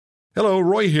Hello,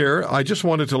 Roy here. I just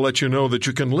wanted to let you know that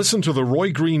you can listen to The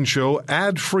Roy Green Show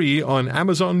ad-free on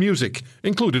Amazon Music,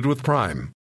 included with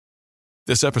Prime.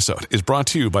 This episode is brought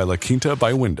to you by La Quinta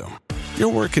by Wyndham. Your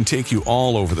work can take you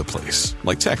all over the place,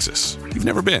 like Texas. You've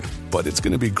never been, but it's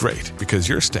going to be great because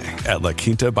you're staying at La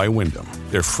Quinta by Wyndham.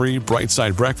 Their free Bright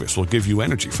Side breakfast will give you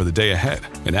energy for the day ahead.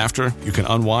 And after, you can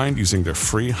unwind using their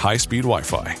free high-speed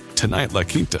Wi-Fi. Tonight, La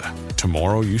Quinta.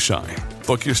 Tomorrow, you shine.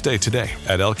 Book your stay today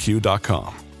at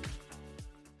lq.com.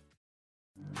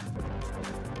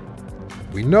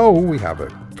 We know we have a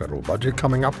federal budget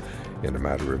coming up in a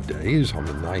matter of days on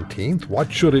the 19th. What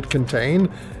should it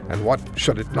contain and what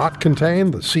should it not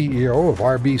contain? The CEO of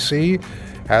RBC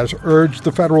has urged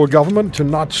the federal government to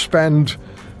not spend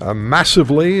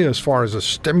massively as far as a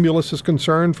stimulus is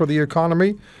concerned for the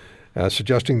economy,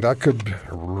 suggesting that could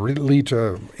lead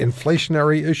to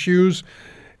inflationary issues.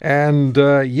 And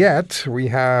yet we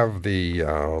have the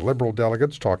Liberal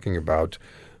delegates talking about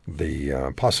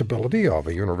the possibility of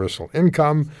a universal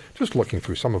income. Just looking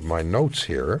through some of my notes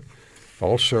here.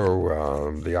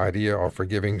 Also, the idea of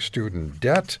forgiving student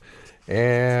debt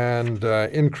and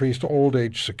increased old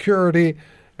age security.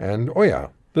 And,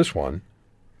 this one,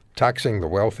 taxing the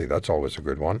wealthy. That's always a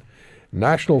good one.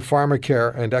 National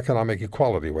pharmacare and economic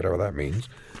equality, whatever that means.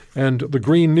 And the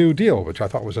Green New Deal, which I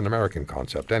thought was an American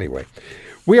concept anyway.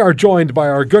 We are joined by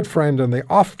our good friend and the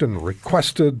often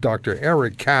requested Dr.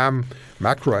 Eric Kam,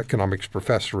 macroeconomics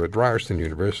professor at Ryerson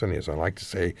University. As I like to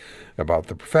say about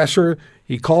the professor,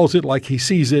 he calls it like he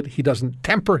sees it. He doesn't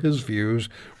temper his views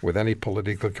with any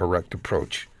politically correct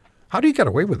approach. How do you get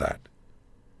away with that?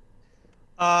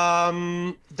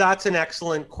 That's an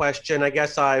excellent question. I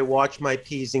guess I watch my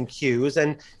P's and Q's.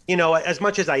 And, as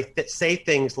much as I say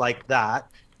things like that,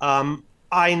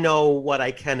 I know what I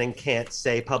can and can't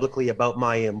say publicly about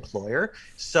my employer.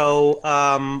 So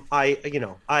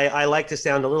I like to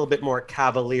sound a little bit more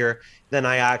cavalier than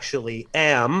I actually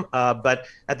am. But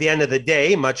at the end of the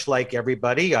day, much like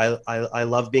everybody, I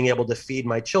love being able to feed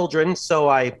my children.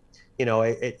 So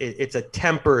it's a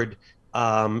tempered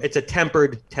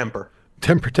temper.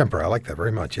 Temper. I like that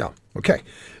very much. Yeah. Okay.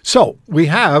 So we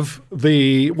have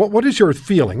what is your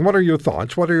feeling? What are your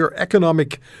thoughts? What are your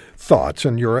economic thoughts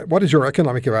and what is your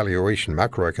economic evaluation,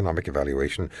 macroeconomic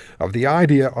evaluation of the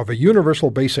idea of a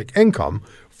universal basic income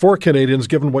for Canadians,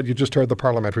 given what you just heard the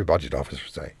Parliamentary Budget Officer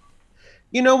say?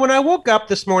 When I woke up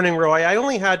this morning, Roy, I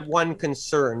only had one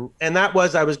concern, and that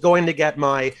was I was going to get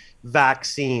my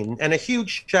vaccine. And a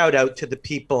huge shout out to the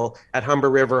people at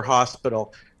Humber River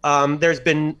Hospital. There's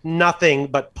been nothing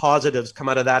but positives come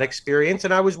out of that experience.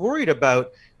 And I was worried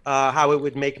about how it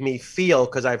would make me feel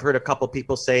because I've heard a couple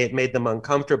people say it made them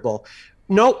uncomfortable.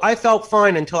 No, I felt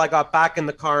fine until I got back in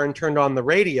the car and turned on the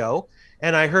radio.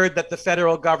 And I heard that the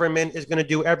federal government is going to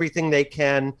do everything they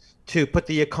can to put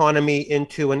the economy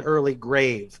into an early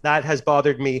grave. That has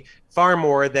bothered me far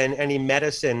more than any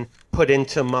medicine put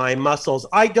into my muscles.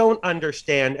 I don't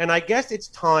understand. And I guess it's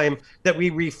time that we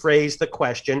rephrase the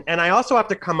question. And I also have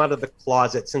to come out of the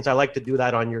closet, since I like to do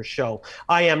that on your show.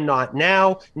 I am not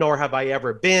now, nor have I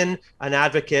ever been, an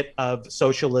advocate of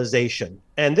socialization.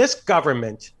 And this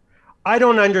government, I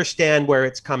don't understand where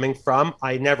it's coming from.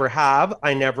 I never have,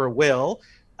 I never will,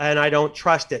 and I don't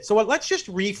trust it. So let's just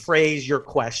rephrase your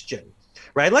question,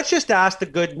 right? Let's just ask the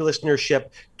good listenership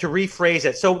to rephrase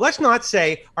it. So let's not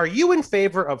say, are you in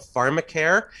favor of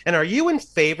pharmacare? And are you in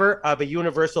favor of a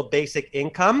universal basic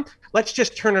income? Let's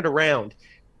just turn it around.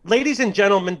 Ladies and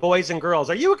gentlemen, boys and girls,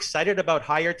 are you excited about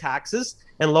higher taxes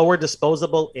and lower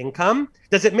disposable income?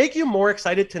 Does it make you more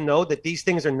excited to know that these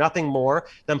things are nothing more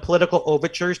than political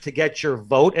overtures to get your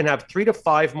vote and have 3 to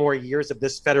 5 more years of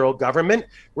this federal government?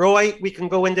 Roy, we can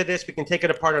go into this. We can take it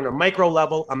apart on a micro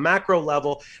level, a macro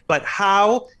level, but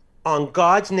how on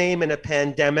God's name in a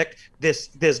pandemic,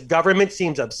 this government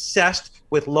seems obsessed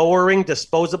with lowering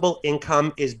disposable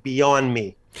income is beyond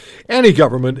me. Any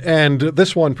government, and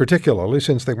this one particularly,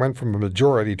 since they went from a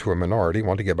majority to a minority,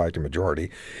 want to get back to majority,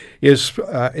 is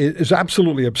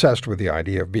absolutely obsessed with the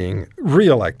idea of being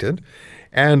reelected,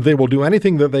 and they will do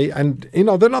anything that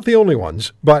they're not the only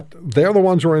ones, but they're the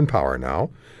ones who are in power now.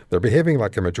 They're behaving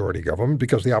like a majority government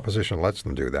because the opposition lets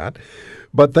them do that.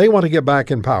 But they want to get back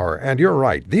in power. And you're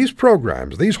right. These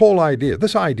programs,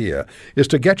 this idea is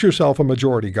to get yourself a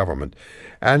majority government.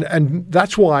 And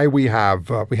that's why we have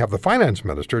the finance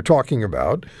minister talking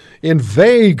about, in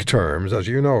vague terms, as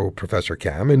you know, Professor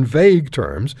Kam, in vague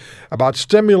terms, about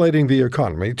stimulating the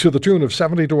economy to the tune of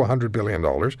 $70 to $100 billion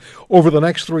over the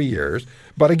next 3 years.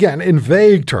 But again, in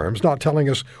vague terms, not telling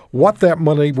us where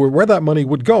that money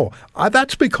would go.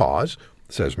 That's because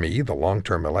says me, the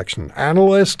long-term election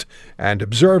analyst and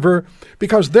observer,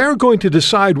 because they're going to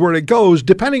decide where it goes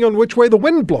depending on which way the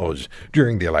wind blows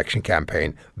during the election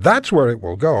campaign. That's where it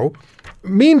will go.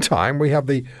 Meantime, we have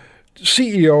the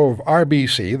CEO of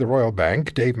RBC, the Royal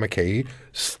Bank, Dave McKay,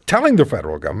 telling the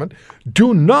federal government,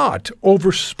 do not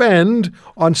overspend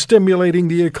on stimulating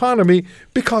the economy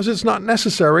because it's not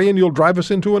necessary and you'll drive us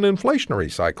into an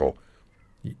inflationary cycle.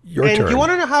 Your turn. You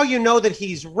want to know how you know that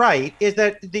he's right? Is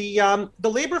that the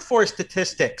labor force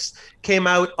statistics came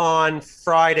out on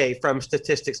Friday from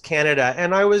Statistics Canada,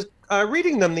 and I was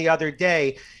reading them the other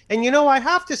day. And I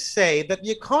have to say that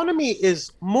the economy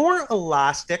is more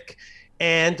elastic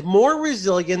and more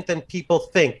resilient than people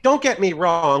think. Don't get me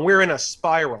wrong; we're in a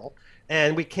spiral,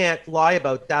 and we can't lie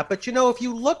about that. But if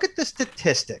you look at the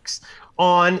statistics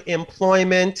on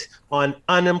employment, on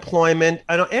unemployment,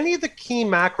 on any of the key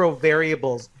macro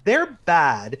variables, they're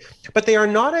bad, but they are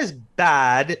not as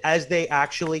bad as they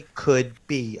actually could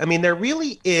be. I mean, there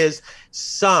really is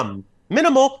some,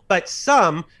 minimal, but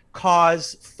some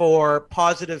cause for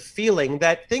positive feeling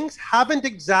that things haven't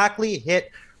exactly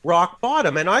hit rock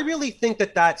bottom. And I really think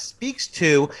that speaks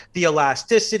to the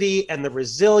elasticity and the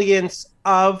resilience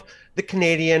of the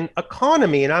Canadian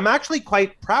economy. And I'm actually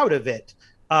quite proud of it.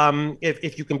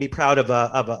 If you can be proud of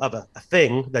a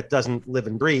thing that doesn't live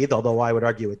and breathe, although I would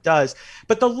argue it does.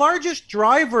 But the largest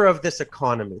driver of this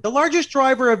economy, the largest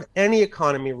driver of any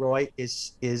economy, Roy,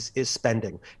 is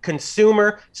spending,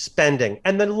 consumer spending.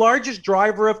 And the largest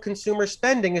driver of consumer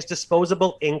spending is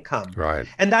disposable income. Right.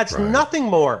 And that's nothing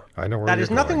more. I know where that you're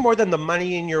is nothing going. more than the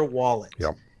money in your wallet.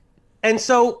 Yep. And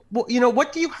so,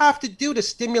 what do you have to do to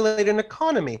stimulate an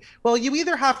economy? Well, you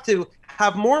either have to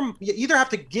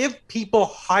give people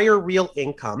higher real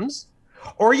incomes,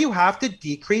 or you have to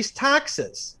decrease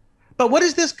taxes. But what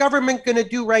is this government going to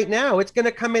do right now? It's going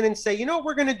to come in and say, you know what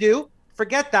we're going to do?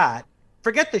 Forget that.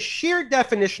 Forget the sheer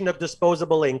definition of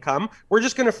disposable income. We're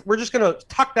just going to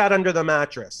tuck that under the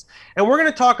mattress. And we're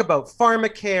going to talk about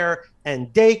pharmacare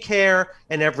and daycare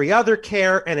and every other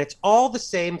care. And it's all the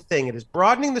same thing. It is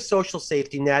broadening the social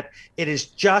safety net. It is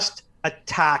just a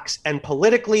tax. And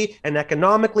politically and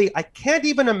economically, I can't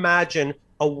even imagine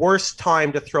a worse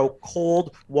time to throw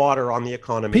cold water on the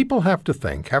economy. People have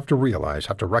to realize,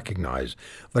 have to recognize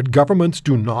that governments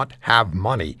do not have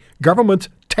money. Governments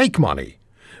take money.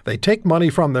 They take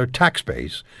money from their tax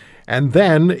base, and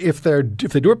then if they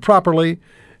do it properly,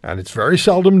 and it's very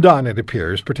seldom done, it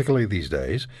appears, particularly these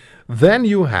days, then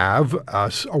you have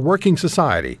a working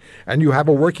society, and you have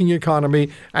a working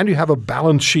economy, and you have a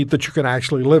balance sheet that you can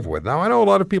actually live with. Now, I know a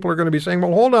lot of people are going to be saying,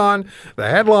 well, hold on. The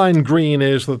headline green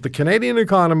is that the Canadian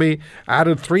economy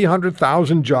added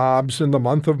 300,000 jobs in the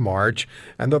month of March,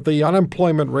 and that the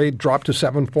unemployment rate dropped to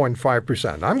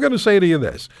 7.5%. I'm going to say to you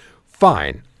this.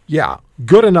 Fine. Yeah,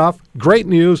 good enough. Great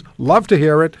news. Love to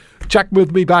hear it. Check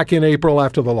with me back in April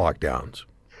after the lockdowns.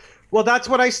 Well, that's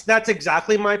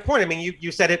exactly my point. I mean,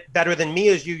 you said it better than me,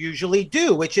 as you usually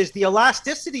do, which is the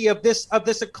elasticity of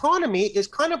this economy is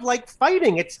kind of like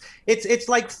fighting. It's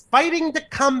like fighting to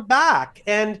come back.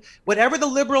 And whatever the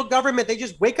Liberal government, they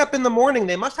just wake up in the morning.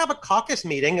 They must have a caucus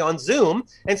meeting on Zoom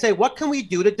and say, what can we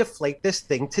do to deflate this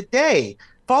thing today?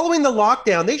 Following the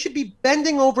lockdown, they should be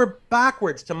bending over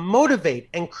backwards to motivate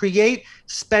and create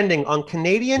spending on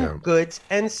Canadian goods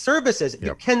and services.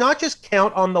 You cannot just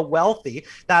count on the wealthy,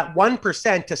 that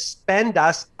 1%, to spend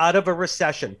us out of a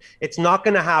recession. It's not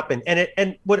going to happen.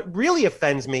 And what really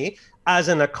offends me as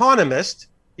an economist,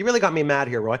 you really got me mad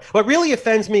here, Roy. What really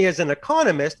offends me as an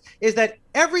economist is that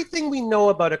everything we know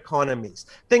about economies,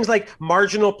 things like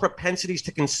marginal propensities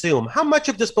to consume, how much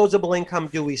of disposable income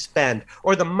do we spend,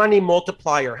 or the money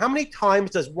multiplier, how many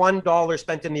times does $1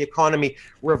 spent in the economy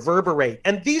reverberate?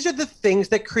 And these are the things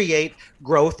that create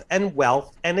growth and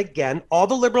wealth. And again, all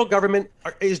the Liberal government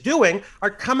is doing are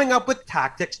coming up with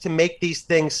tactics to make these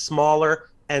things smaller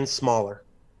and smaller.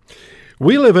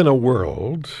 We live in a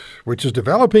world which is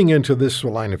developing into this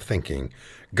line of thinking: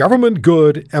 government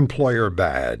good, employer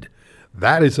bad.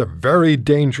 That is a very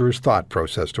dangerous thought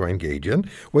process to engage in.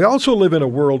 We also live in a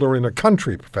world, or in a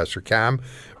country, Professor Cam,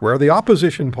 where the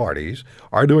opposition parties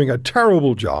are doing a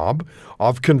terrible job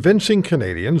of convincing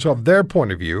Canadians of their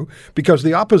point of view, because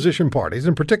the opposition parties,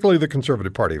 and particularly the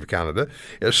Conservative Party of Canada,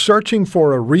 is searching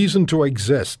for a reason to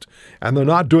exist, and they're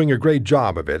not doing a great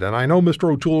job of it. And I know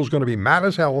Mr. O'Toole is going to be mad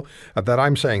as hell that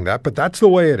I'm saying that, but that's the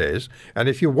way it is. And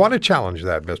if you want to challenge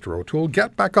that, Mr. O'Toole,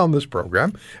 get back on this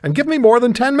program and give me more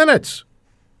than 10 minutes.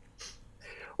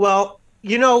 Well,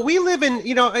 we live in,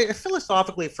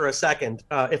 philosophically for a second,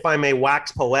 if I may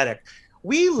wax poetic,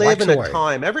 we live in a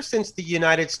time, ever since the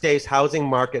United States housing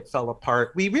market fell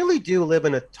apart, we really do live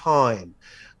in a time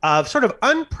of sort of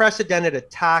unprecedented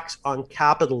attacks on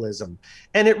capitalism.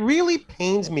 And it really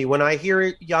pains me when I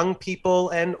hear young people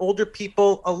and older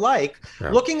people alike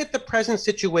looking at the present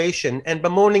situation and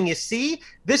bemoaning, you see,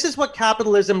 this is what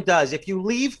capitalism does. If you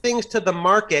leave things to the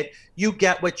market, you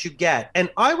get what you get. And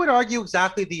I would argue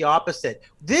exactly the opposite.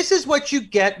 This is what you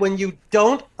get when you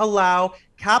don't allow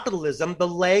capitalism the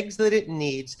legs that it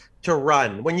needs to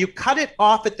run. When you cut it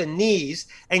off at the knees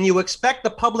and you expect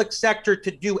the public sector to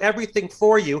do everything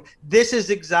for you, this is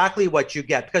exactly what you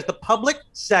get. Because the public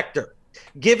sector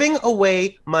giving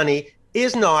away money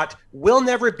is not, will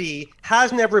never be,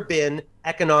 has never been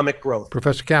economic growth.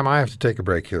 Professor Cam, I have to take a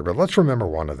break here, but let's remember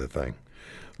one other thing.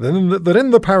 That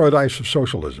in the paradise of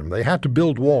socialism, they had to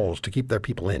build walls to keep their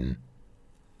people in.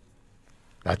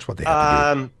 That's what they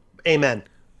had to do. Amen.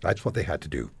 That's what they had to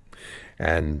do.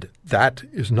 And that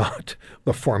is not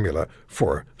the formula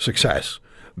for success.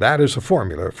 That is a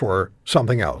formula for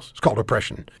something else. It's called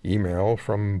oppression. Email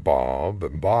from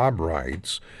Bob. Bob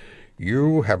writes,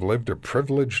 "You have lived a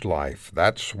privileged life.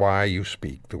 That's why you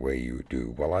speak the way you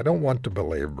do." Well, I don't want to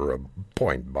belabor a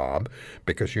point, Bob,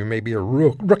 because you may be a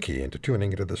rookie into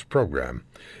tuning into this program.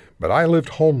 But I lived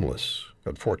homeless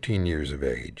at 14 years of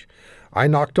age. I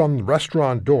knocked on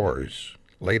restaurant doors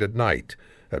late at night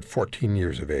at 14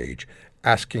 years of age,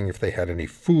 asking if they had any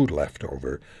food left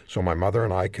over so my mother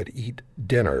and I could eat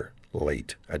dinner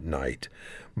late at night.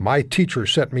 My teacher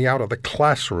sent me out of the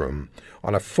classroom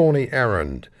on a phony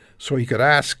errand so he could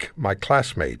ask my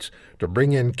classmates to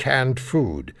bring in canned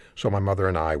food so my mother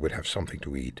and I would have something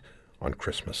to eat on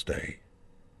Christmas Day.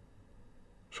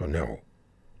 So no,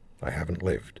 I haven't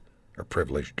lived a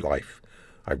privileged life.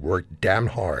 I've worked damn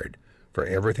hard for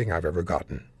everything I've ever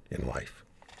gotten in life.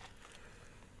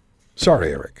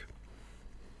 Sorry, Eric.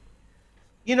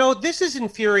 You know, this is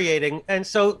infuriating. And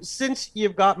so since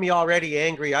you've got me already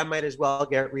angry, I might as well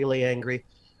get really angry.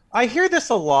 I hear this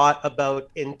a lot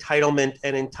about entitlement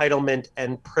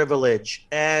and privilege.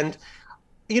 And,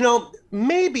 you know,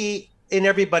 maybe in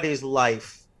everybody's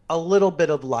life, a little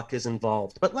bit of luck is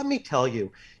involved. But let me tell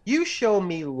you, you show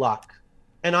me luck,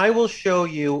 and I will show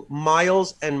you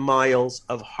miles and miles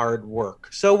of hard work.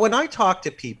 So when I talk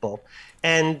to people,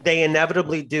 and they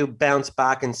inevitably do bounce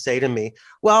back and say to me,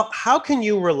 well, how can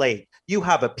you relate? You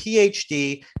have a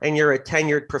PhD and you're a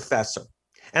tenured professor.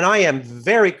 And I am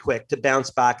very quick to bounce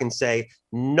back and say,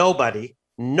 nobody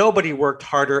worked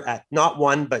harder at not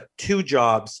one, but two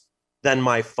jobs than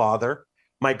my father,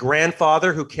 my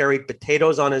grandfather who carried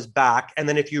potatoes on his back. And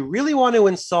then if you really want to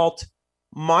insult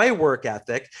my work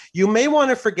ethic, you may want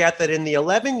to forget that in the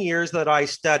 11 years that I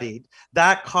studied,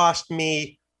 that cost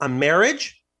me a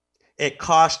marriage. It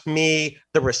cost me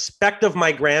the respect of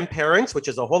my grandparents, which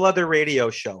is a whole other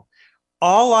radio show.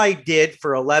 All I did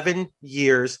for 11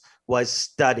 years was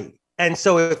study. And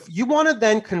so if you want to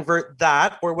then convert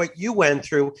that or what you went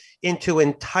through into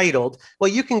entitled,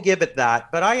 well, you can give it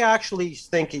that. But I actually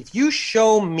think if you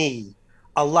show me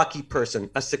a lucky person,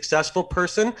 a successful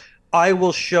person, I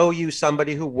will show you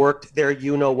somebody who worked their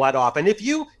you-know-what off. And if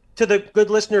you, to the good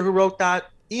listener who wrote that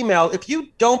email, if you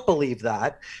don't believe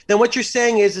that, then what you're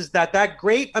saying is that that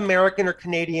great American or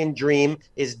Canadian dream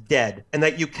is dead and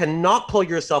that you cannot pull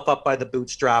yourself up by the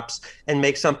bootstraps and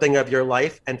make something of your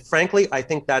life. And frankly, I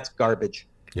think that's garbage.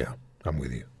 Yeah, I'm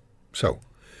with you. So,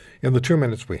 in the 2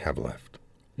 minutes we have left,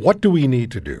 what do we need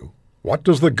to do? What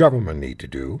does the government need to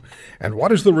do? And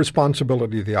what is the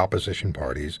responsibility of the opposition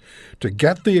parties to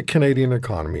get the Canadian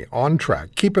economy on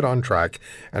track, keep it on track,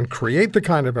 and create the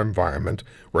kind of environment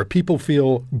where people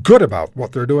feel good about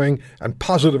what they're doing and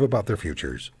positive about their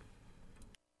futures?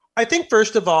 I think,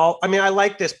 first of all, I mean, I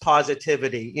like this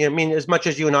positivity. I mean, as much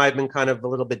as you and I have been kind of a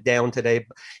little bit down today,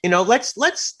 you know, let's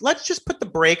just put the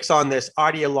brakes on this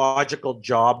ideological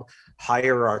job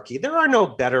hierarchy. There are no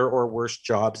better or worse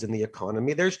jobs in the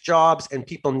economy. There's jobs and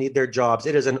people need their jobs.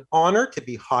 It is an honor to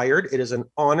be hired. It is an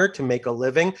honor to make a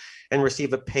living and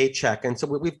receive a paycheck. And so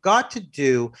what we've got to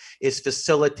do is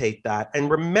facilitate that. And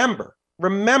remember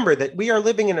that we are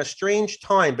living in a strange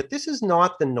time, but this is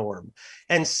not the norm.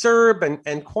 And CERB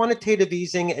and quantitative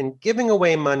easing and giving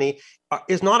away money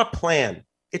is not a plan.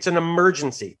 It's an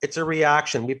emergency. It's a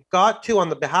reaction. We've got to, on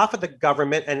the behalf of the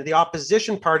government and the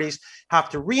opposition parties, have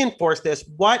to reinforce this.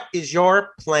 What is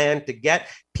your plan to get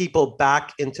people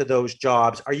back into those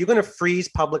jobs? Are you going to freeze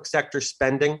public sector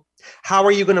spending? How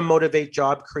are you going to motivate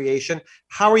job creation?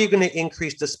 How are you going to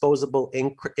increase disposable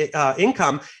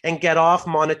income and get off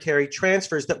monetary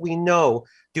transfers that we know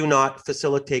do not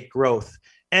facilitate growth?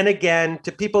 And again,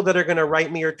 to people that are going to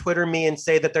write me or Twitter me and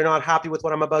say that they're not happy with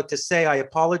what I'm about to say, I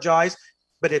apologize.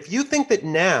 But if you think that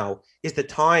now is the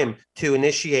time to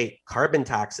initiate carbon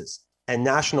taxes and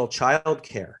national child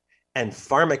care and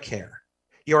pharmacare.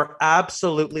 You're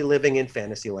absolutely living in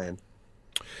fantasy land.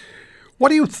 What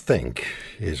do you think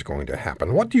is going to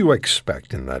happen? What do you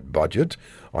expect in that budget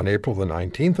on April the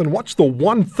 19th? And what's the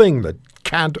one thing that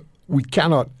we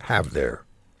cannot have there?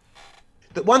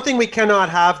 The one thing we cannot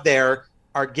have there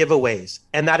are giveaways.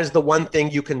 And that is the one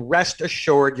thing you can rest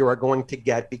assured you are going to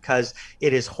get, because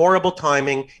it is horrible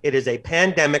timing. It is a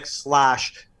pandemic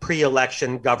 /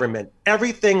 pre-election government.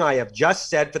 Everything I have just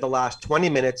said for the last 20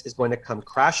 minutes is going to come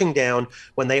crashing down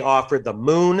when they offer the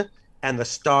moon and the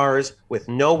stars with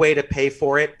no way to pay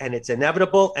for it. And it's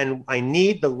inevitable. And I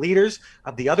need the leaders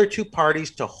of the other two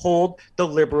parties to hold the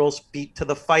Liberals' feet to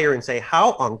the fire and say,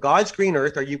 how on God's green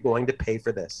earth are you going to pay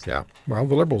for this? Yeah, well,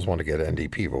 the Liberals want to get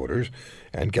NDP voters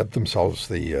and get themselves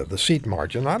the seat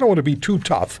margin. I don't want to be too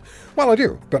tough. Well, I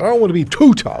do, but I don't want to be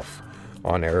too tough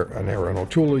on Aaron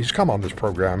O'Toole. He's come on this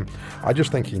program. I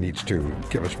just think he needs to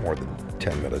give us more than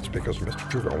 10 minutes, because Mr.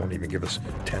 Trudeau won't even give us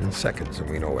 10 seconds, and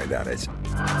we know why that is.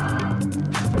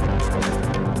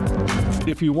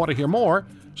 If you want to hear more,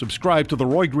 subscribe to The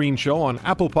Roy Green Show on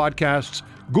Apple Podcasts,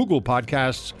 Google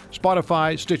Podcasts,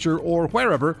 Spotify, Stitcher, or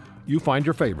wherever you find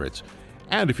your favorites.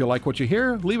 And if you like what you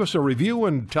hear, leave us a review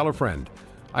and tell a friend.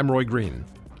 I'm Roy Green.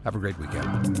 Have a great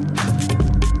weekend.